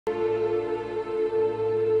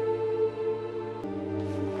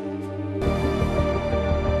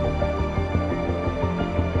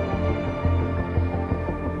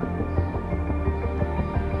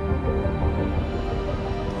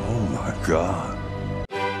God.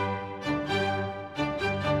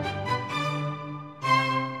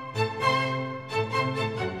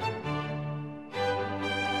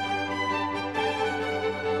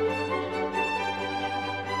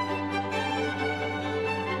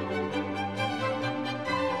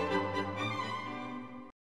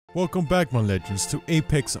 Welcome back, my legends, to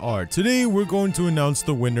Apex Art. Today we're going to announce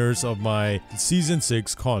the winners of my season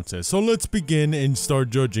 6 contest. So let's begin and start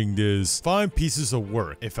judging this 5 pieces of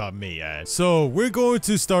work, if I may add. So we're going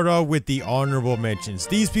to start out with the honorable mentions.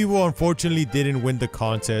 These people unfortunately didn't win the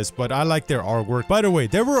contest, but I like their artwork. By the way,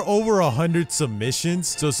 there were over 100 submissions,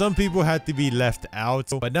 so some people had to be left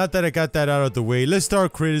out. But now that I got that out of the way, let's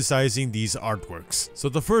start criticizing these artworks. So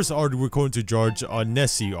the first art we're going to judge on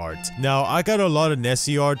Nessie art. Now I got a lot of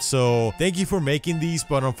Nessie art, so thank you for making these,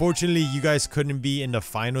 but unfortunately you guys couldn't be in the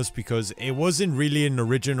finals because it wasn't really an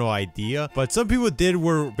original idea. But some people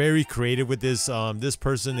were very creative with this. This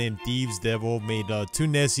person named Thieves Devil made 2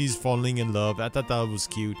 Nessies falling in love. I thought that was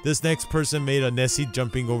cute. This next person made a Nessie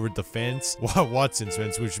jumping over the fence, Watson's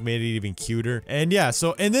fence, which made it even cuter. And yeah,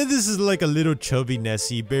 and then this is like a little chubby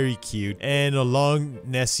Nessie, very cute, and a long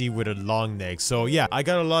Nessie with a long neck. So yeah, I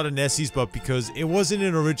got a lot of Nessies, but because it wasn't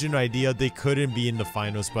an original idea, they couldn't be in the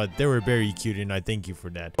finals. But they were very cute, and I thank you for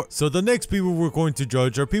that. So the next people we're going to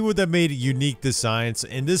judge are people that made unique designs,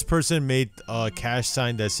 and this person made a cash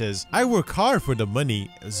sign that says, "I work hard for the money."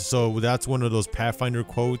 So that's one of those Pathfinder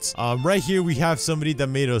quotes. Right here we have somebody that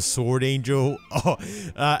made a sword angel.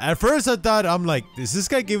 At first I thought, I'm like, is this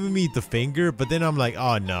guy giving me the finger? But then I'm like,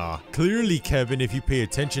 oh nah, clearly Kevin, if you pay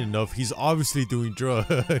attention enough, he's obviously doing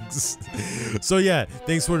drugs. So yeah,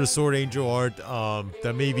 thanks for the sword angel art.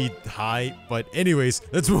 That may be high, but anyways,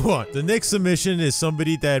 let's move on. The next submission is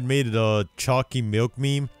somebody that made a chalky milk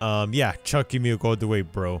meme. Yeah, chalky milk all the way,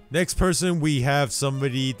 bro. Next person, we have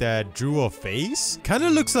somebody that drew a face. Kind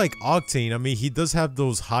of looks like Octane. I mean, he does have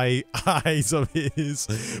those high eyes of his.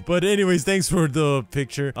 But anyways, thanks for the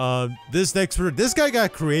picture. This guy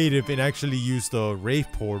got creative and actually used the Rave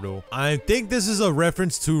portal. I think this is a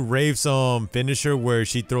reference to Rave's finisher where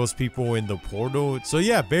she throws people in the portal. So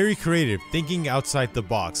yeah, very creative, thinking outside the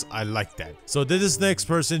box. I like that. So this next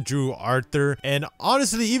person drew Arthur, and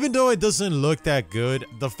honestly, even though it doesn't look that good,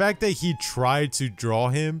 the fact that he tried to draw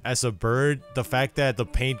him as a bird, the fact that the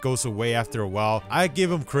paint goes away after a while, I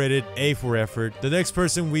give him credit, A for effort. The next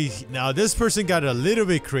person this person got a little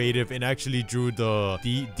bit creative and actually drew the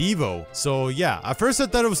Devo. So yeah, at first I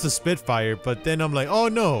thought it was the Spitfire, but then I'm like, oh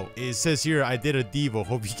no, it says here I did a Devo,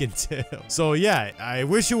 hope you can tell. So yeah, I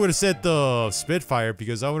wish you would have said the Spitfire,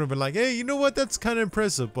 because I would have been like, hey, you know what, that's kind of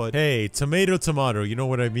impressive. But hey, tomato, you know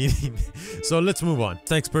what I mean? So let's move on.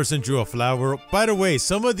 Next person drew a flower. By the way,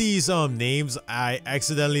 some of these names, I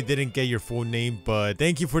accidentally didn't get your full name, but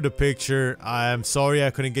thank you for the picture. I'm sorry I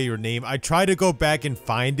couldn't get your name. I tried to go back and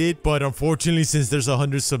find it, but unfortunately, since there's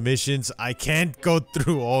 100 submissions, I can't go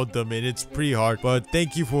through all of them, and it's pretty hard. But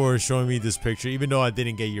thank you for showing me this picture, even though I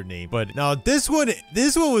didn't get your name. But now this one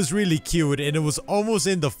was really cute, and it was almost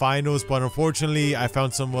in the finals, but unfortunately I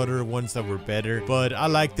found some other ones that were better. But I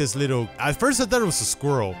like this little, at first I thought it was a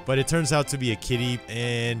squirrel, but it turns out to be a kitty.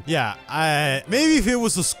 And yeah, maybe if it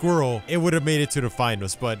was a squirrel, it would have made it to the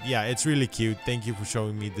finals. But yeah, it's really cute. Thank you for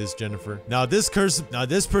showing me this, Jennifer. Now this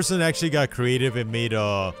person actually got creative and made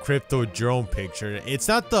a crypto drone picture. It's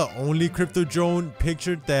not the only crypto drone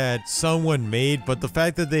picture that someone made, but the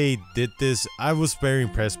fact that they did this, I was very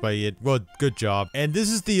impressed by it. Well, good job. And this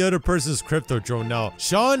is the other person's crypto drone. Now,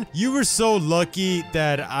 Sean, you were so lucky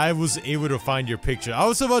that I was able to find your picture. I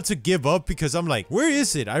was about to give up because I'm like, where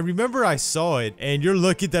is it? I remember I saw it, and you're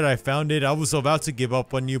lucky that I found it. I was about to give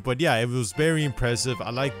up on you, but yeah, it was very impressive. I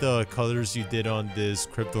like the colors you did on this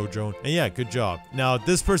crypto drone, and yeah, good job. Now,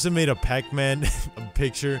 this person made a Pac-Man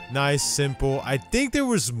picture. Nice, simple. I think there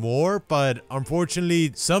was more, but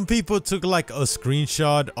unfortunately, some people took like a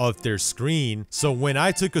screenshot of their screen. So when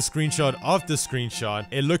I took a screenshot of the screenshot,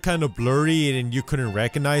 it looked kind of blurry and you couldn't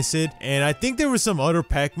recognize it. And I think there were some other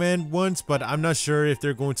Pac-Man ones, but I'm not sure if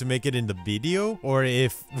they're going to make it in the video or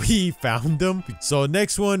if we found them. So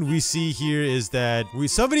next one we see here is that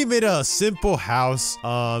somebody made a simple house.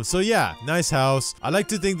 So yeah, nice house. I like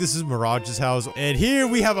to think this is Mirage's house. And here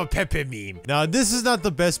we have a Pepe meme. Now this is not not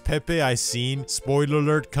the best Pepe I've seen. Spoiler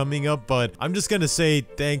alert coming up, but I'm just gonna say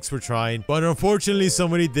thanks for trying. But unfortunately,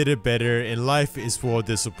 somebody did it better, and life is full of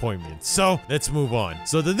disappointment. So let's move on.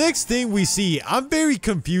 So the next thing we see, I'm very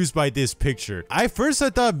confused by this picture. I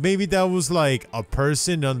thought maybe that was like a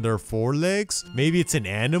person on their forelegs. Maybe it's an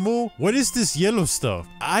animal. What is this yellow stuff?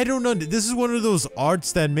 I don't know. This is one of those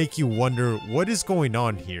arts that make you wonder what is going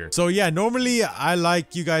on here. So yeah, normally I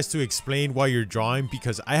like you guys to explain why you're drawing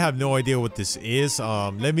because I have no idea what this is.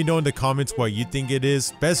 Let me know in the comments what you think it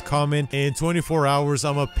is. Best comment in 24 hours.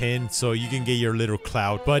 I'm a pin so you can get your little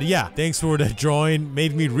clout. But yeah, thanks for that drawing.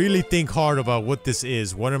 Made me really think hard about what this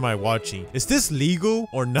is. What am I watching? Is this legal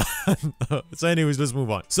or not? So anyways, let's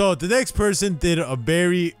move on. So the next person did a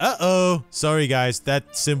very sorry guys,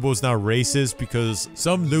 that symbol is now racist because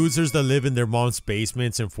some losers that live in their mom's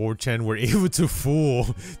basements in 4chan were able to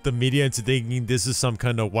fool the media into thinking this is some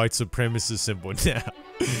kind of white supremacist symbol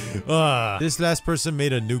now. This last person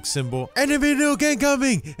made a nuke symbol. Enemy nuke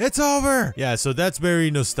incoming! It's over! Yeah, so that's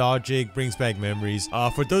very nostalgic, brings back memories.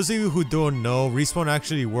 For those of you who don't know, Respawn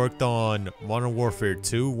actually worked on Modern Warfare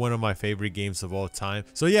 2, one of my favorite games of all time.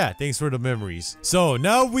 So yeah, thanks for the memories. So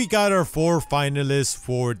now we got our 4 finalists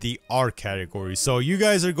for the art category. So you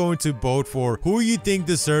guys are going to vote for who you think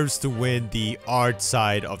deserves to win the art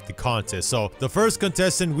side of the contest. So the first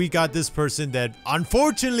contestant, we got this person that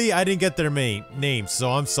unfortunately I didn't get their name,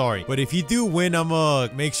 so I'm sorry. But if you do win, I'm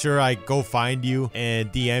gonna make sure I go find you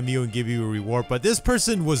and DM you and give you a reward. But this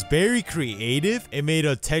person was very creative. It made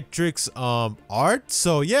a Tetris art.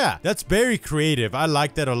 So yeah, that's very creative. I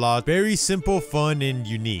like that a lot. Very simple, fun, and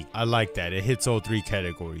unique. I like that. It hits all 3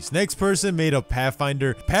 categories. Next person made a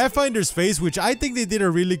Pathfinder's face, which I think they did a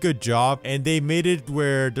really good job, and they made it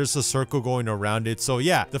where there's a circle going around it. So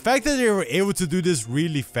yeah, the fact that they were able to do this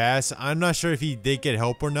really fast, I'm not sure if he did get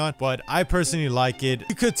help or not, but I personally like it.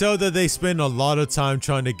 You could tell that they spent a lot of time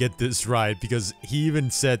trying to get this right because he even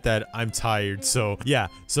said that I'm tired. So yeah,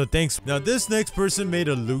 so thanks. Now this next person made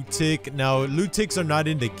a loot tick. Now loot ticks are not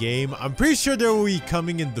in the game. I'm pretty sure they will be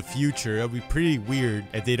coming in the future. It'll be pretty weird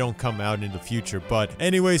if they don't come out in the future. But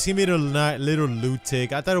anyways, he made a little loot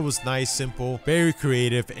tick. I thought it was nice, simple, very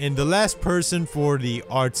creative. And the last person for the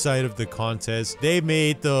art side of the contest, they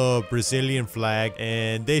made the Brazilian flag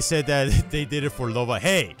and they said that they did it for Loba.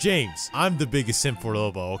 Hey James, I'm the biggest simp for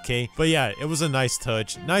Loba, okay? But yeah, it was a nice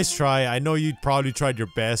touch. Nice try. I know you probably tried your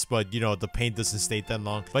best, but you know, the paint doesn't stay that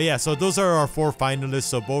long. But yeah, so those are our 4 finalists.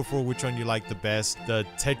 So vote for which one you like the best. The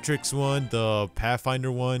Tetris one, the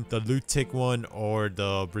Pathfinder one, the loot tick one, or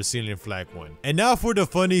the Brazilian flag one. And now for the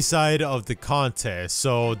funny side of the contest.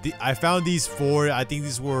 So I found these 4. I think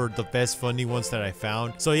these were the best funny ones that I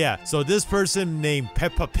found. So yeah, so this person named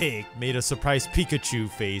Peppa Pig made a surprise Pikachu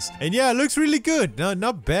face. And yeah, it looks really good.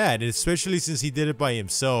 Not bad, especially since he did it by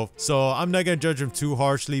himself. So I'm not gonna judge him too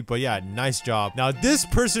harshly, but yeah, nice job. Now this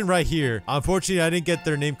person right here, unfortunately I didn't get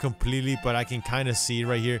their name completely, but I can kind of see it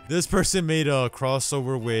right here. This person made a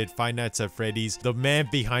crossover with Five Nights at Freddy's, the man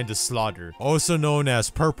behind the slaughter, also known as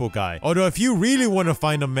Purple Guy. Although if you really want to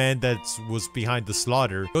find a man that was behind the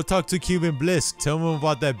slaughter, go talk to Cuban Bliss. Tell him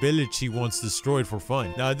about that village he once destroyed for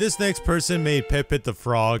fun. Now this next person made Pepe the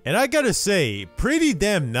Frog, and I gotta say, pretty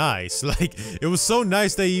damn nice. Like, it was so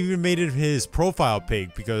nice that he even made it his profile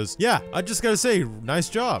pic because yeah, I just gotta say, nice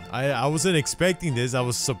job. I wasn't expecting this. I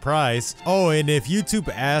was surprised. Oh, and if YouTube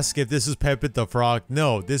asks if this is Pepe the Frog,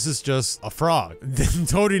 no, this is just a frog.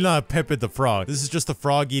 Totally not Pepe the Frog. This is just a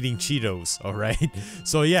frog eating Cheetos, all right?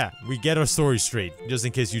 So yeah, we get our story straight, just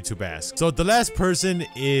in case YouTube asks. So the last person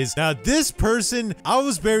is, now this person, I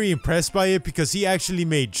was very impressed by it because he actually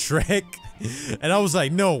made Shrek. And I was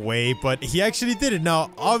like, no way, but he actually did it. Now,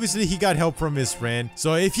 obviously, he got help from his friend.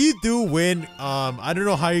 So if you do win, I don't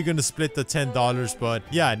know how you're gonna split the $10, but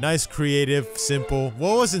yeah, nice, creative, simple.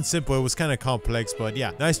 Well, it wasn't simple, it was kind of complex, but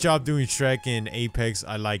yeah, nice job doing Shrek in Apex.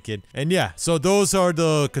 I like it. And yeah, so those are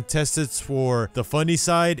the contestants for the funny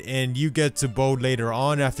side, and you get to vote later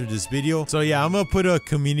on after this video. So yeah, I'm gonna put a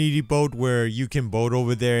community vote where you can vote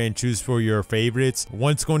over there and choose for your favorites.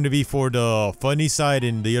 One's going to be for the funny side,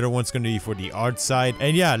 and the other one's going to be for the art side.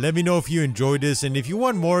 And yeah, let me know if you enjoyed this, and if you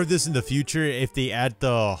want more of this in the future, if they add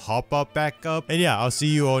the hop up back up. And yeah, I'll see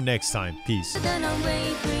you all next time. Peace.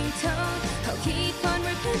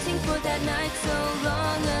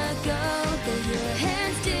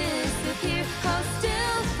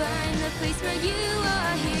 Where you